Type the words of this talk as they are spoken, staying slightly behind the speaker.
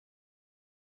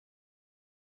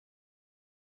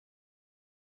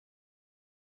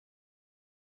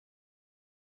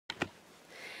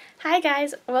Hi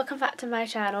guys, welcome back to my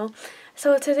channel.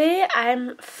 So today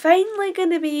I'm finally going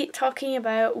to be talking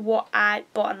about what I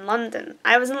bought in London.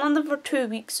 I was in London for 2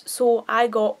 weeks, so I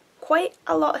got quite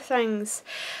a lot of things.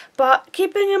 But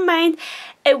keeping in mind,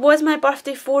 it was my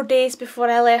birthday 4 days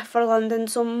before I left for London,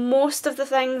 so most of the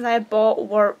things I bought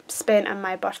were spent on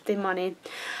my birthday money.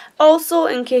 Also,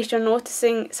 in case you're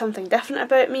noticing something different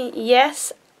about me,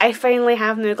 yes, I finally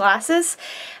have new glasses.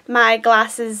 My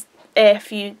glasses,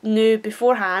 if you knew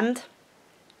beforehand,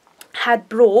 had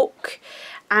broke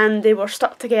and they were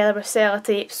stuck together with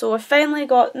sellotape, so I finally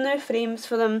got new frames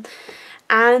for them,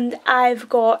 and I've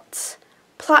got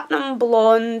platinum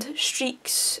blonde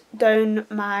streaks down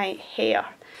my hair.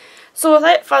 So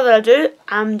without further ado,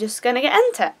 I'm just going to get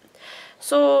into it.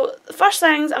 So the first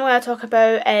things I'm going to talk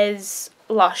about is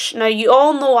Lush. Now you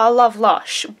all know I love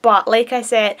Lush, but like I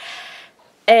said,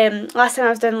 last time I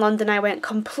was down in London I went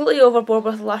completely overboard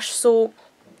with Lush, so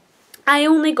I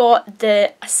only got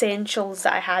the essentials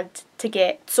that I had to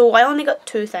get. So I only got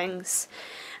two things.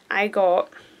 I got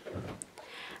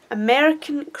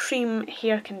American Cream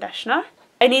hair conditioner.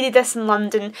 I needed this in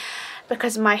London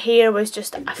because my hair was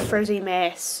just a frizzy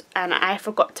mess and I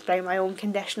forgot to bring my own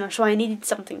conditioner, so I needed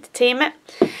something to tame it.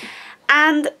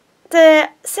 And the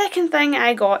second thing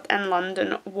I got in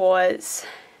London was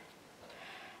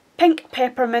pink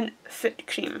peppermint foot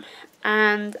cream,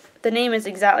 and the name is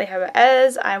exactly how it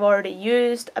is. I've already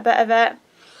used a bit of it.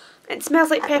 It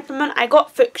smells like peppermint. I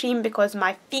got foot cream because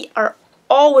my feet are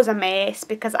always a mess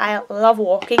because I love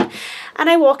walking and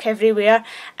I walk everywhere,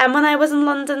 and when I was in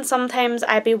London sometimes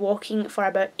I'd be walking for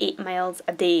about 8 miles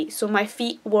a day, so my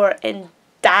feet were in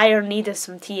dire need of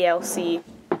some TLC.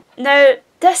 Now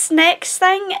this next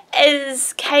thing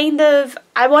is kind of,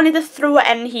 I wanted to throw it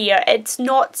in here. It's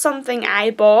not something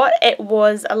I bought, it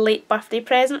was a late birthday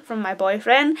present from my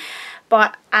boyfriend,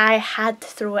 but I had to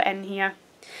throw it in here.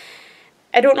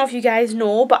 I don't know if you guys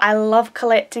know, but I love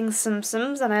collecting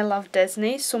Simpsons and I love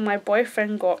Disney, so my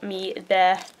boyfriend got me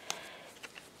the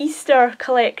Easter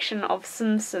collection of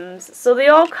Simpsons. So they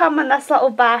all come in this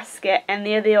little basket and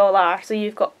there they all are. So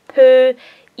you've got Pooh,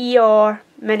 Eeyore,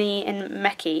 Minnie and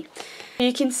Mickey.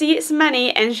 You can see it's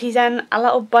Minnie and she's in a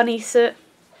little bunny suit.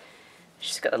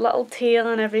 She's got a little tail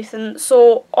and everything.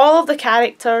 So all of the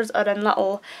characters are in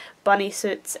little bunny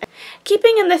suits.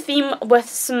 Keeping in the theme with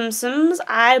Simpsons,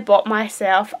 I bought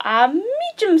myself a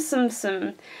medium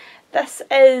Simpson. This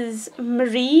is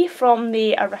Marie from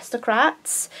the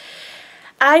Aristocrats.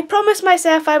 I promised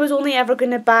myself I was only ever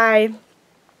going to buy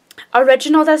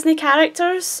original Disney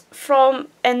characters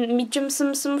in medium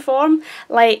Simpson form,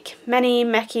 like Minnie,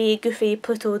 Mickey, Goofy,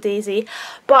 Pluto, Daisy,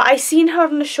 but I seen her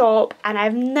in the shop and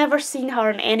I've never seen her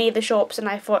in any of the shops, and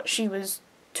I thought she was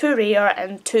too rare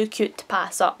and too cute to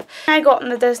pass up. What I got in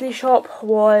the Disney shop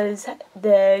was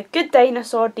the Good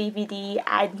Dinosaur DVD.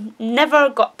 I'd never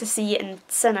got to see it in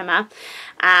cinema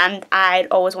and I'd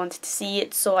always wanted to see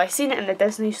it, so I seen it in the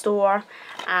Disney store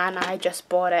and I just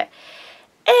bought it.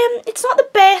 It's not the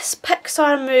best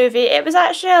Pixar movie. It was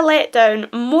actually a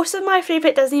letdown. Most of my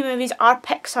favourite Disney movies are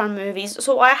Pixar movies,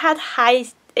 so I had high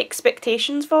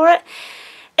expectations for it.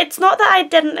 It's not that I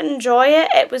didn't enjoy it,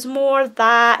 it was more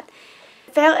that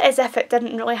it felt as if it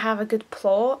didn't really have a good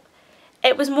plot.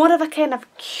 It was more of a kind of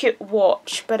cute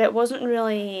watch, but it wasn't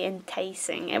really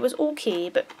enticing. It was okay,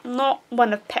 but not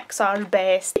one of Pixar's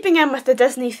best. Keeping in with the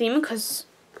Disney theme, because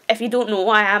if you don't know,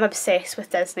 I am obsessed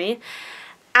with Disney.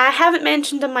 I haven't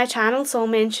mentioned on my channel, so I'll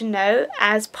mention now,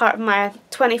 as part of my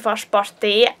 21st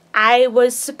birthday, I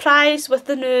was surprised with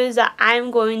the news that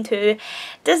I'm going to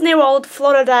Disney World,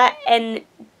 Florida in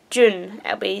June.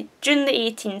 It'll be June the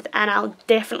 18th and I'll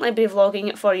definitely be vlogging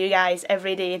it for you guys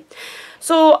every day.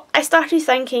 So I started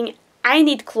thinking I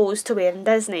need clothes to wear in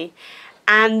Disney,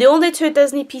 and the only two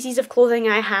Disney pieces of clothing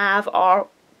I have are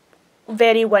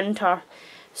very winter.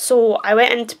 So I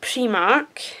went into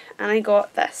Primark and I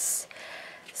got this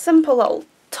simple little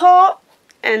top,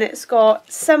 and it's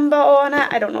got Simba on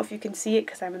it. I don't know if you can see it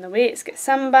because I'm in the way. It's got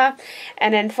Simba,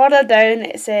 and then further down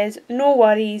it says no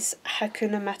worries,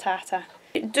 Hakuna Matata.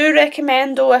 I do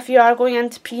recommend though, if you are going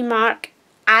into Primark,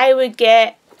 I would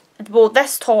get, well,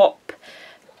 this top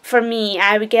for me,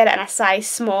 I would get it in a size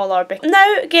smaller.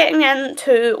 Now getting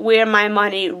into where my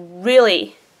money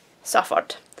really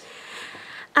suffered.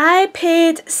 I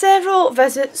paid several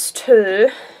visits to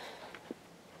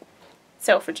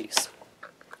Selfridges.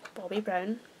 Bobbi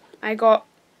Brown. I got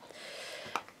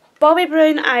Bobbi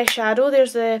Brown eyeshadow.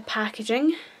 There's the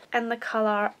packaging in the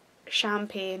colour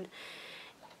Champagne.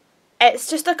 It's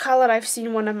just a colour I've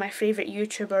seen one of my favourite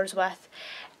YouTubers with.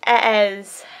 It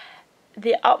is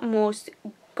the utmost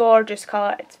gorgeous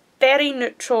colour. It's very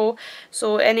neutral,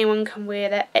 so anyone can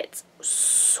wear it. It's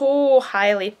so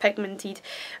highly pigmented,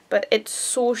 but it's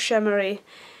so shimmery.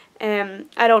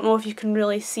 I don't know if you can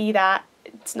really see that.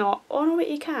 It's not, oh no wait,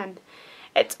 you can.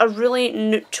 It's a really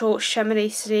neutral shimmery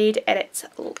shade, and it's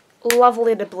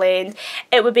lovely to blend.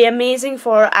 It would be amazing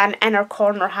for an inner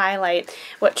corner highlight,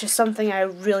 which is something I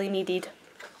really needed.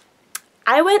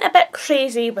 I went a bit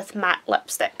crazy with matte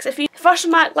lipsticks. The first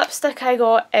matte lipstick I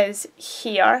got is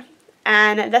here,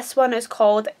 and this one is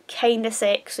called Kinda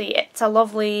Sexy. It's a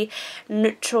lovely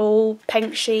neutral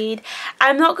pink shade.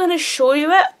 I'm not going to show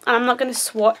you it, and I'm not going to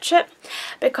swatch it,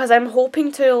 because I'm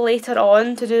hoping to later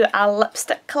on to do a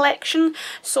lipstick collection.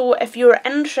 So if you're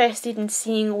interested in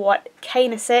seeing what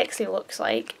Kinda Sexy looks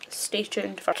like, stay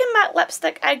tuned. For the second matte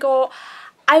lipstick I got,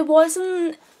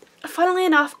 funnily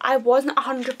enough, I wasn't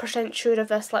 100% sure of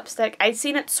this lipstick. I'd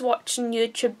seen it swatched in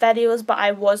YouTube videos, but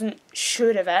I wasn't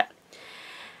sure of it.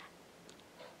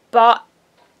 But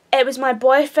it was my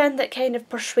boyfriend that kind of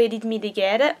persuaded me to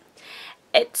get it.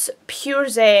 It's Pure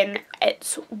Zen.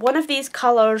 It's one of these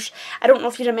colours. I don't know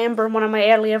if you remember in one of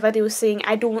my earlier videos saying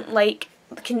I don't like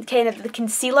kind of the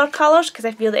concealer colours because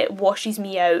I feel that it washes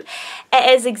me out. It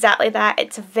is exactly that.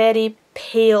 It's a very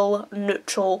pale,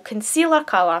 neutral concealer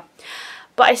colour.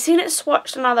 But I seen it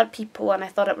swatched on other people and I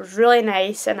thought it was really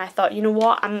nice, and I thought, you know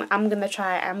what, I'm going to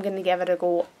try it, I'm going to give it a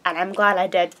go, and I'm glad I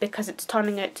did because it's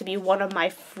turning out to be one of my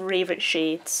favourite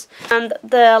shades. And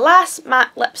the last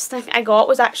matte lipstick I got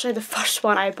was actually the first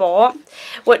one I bought,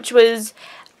 which was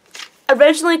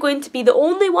originally going to be the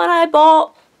only one I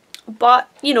bought, but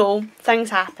you know, things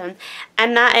happen,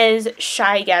 and that is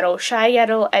Shy Girl. Shy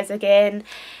Girl is again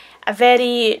a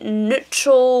very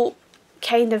neutral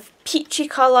kind of peachy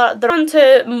colour. They're on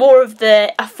to more of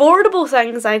the affordable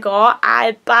things I got.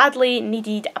 I badly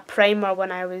needed a primer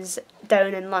when I was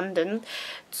down in London,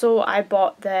 so I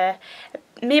bought the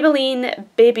Maybelline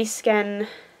Baby Skin,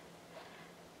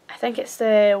 I think it's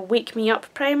the Wake Me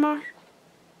Up primer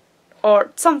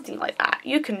or something like that.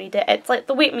 You can read it. It's like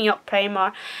the Wake Me Up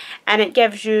primer, and it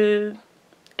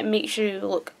makes you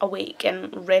look awake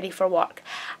and ready for work.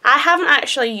 I haven't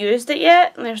actually used it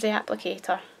yet. There's the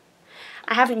applicator.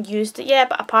 I haven't used it yet,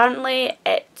 but apparently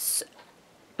it's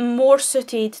more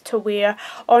suited to wear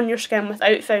on your skin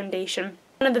without foundation.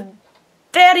 One of the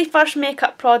very first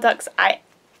makeup products I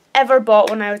ever bought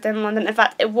when I was in London. In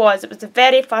fact, it was the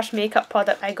very first makeup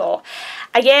product I got.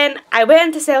 Again, I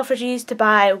went into Selfridges to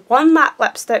buy one matte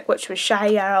lipstick, which was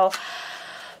Shy Girl,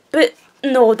 but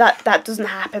no, that doesn't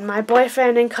happen. My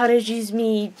boyfriend encourages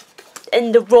me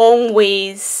in the wrong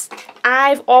ways.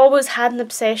 I've always had an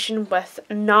obsession with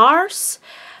NARS,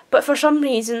 but for some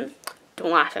reason,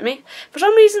 don't laugh at me, for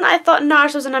some reason I thought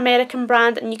NARS was an American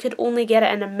brand and you could only get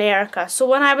it in America. So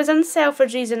when I was in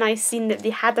Selfridges and I seen that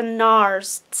they had a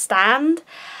NARS stand,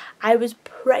 I was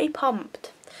pretty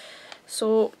pumped.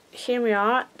 So here we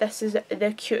are. This is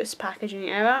the cutest packaging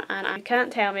ever, and I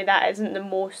can't tell me that isn't the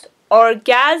most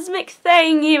orgasmic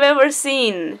thing you've ever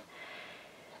seen.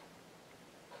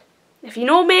 If you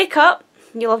know makeup,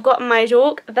 you'll have gotten my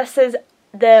joke. This is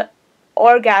the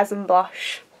orgasm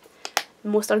blush. The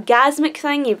most orgasmic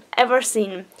thing you've ever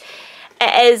seen.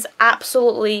 It is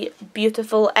absolutely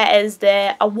beautiful. It is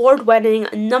the award-winning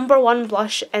 #1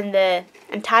 blush in the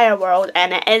entire world,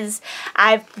 and it is,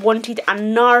 I've wanted a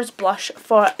NARS blush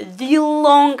for the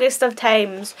longest of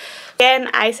times. Again,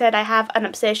 I said I have an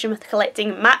obsession with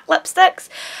collecting matte lipsticks.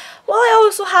 Well, I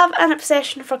also have an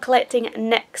obsession for collecting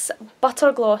NYX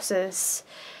butter glosses.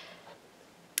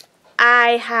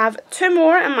 I have 2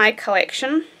 more in my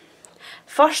collection.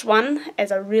 First one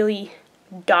is a really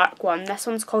dark one. This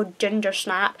one's called Ginger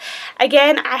Snap.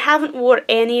 Again, I haven't wore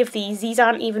any of these. These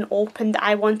aren't even opened.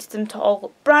 I wanted them to all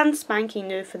look brand spanking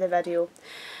new for the video.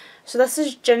 So this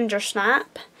is Ginger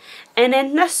Snap. And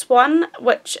then this one,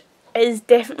 which is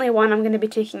definitely one I'm going to be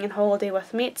taking on holiday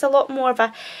with me. It's a lot more of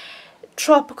a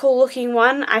tropical looking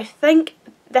one. I think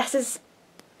this is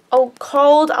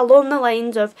called along the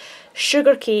lines of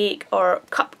sugar cake or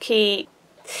cupcake.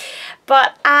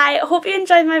 But I hope you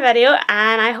enjoyed my video,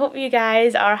 and I hope you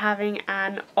guys are having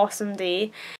an awesome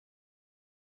day.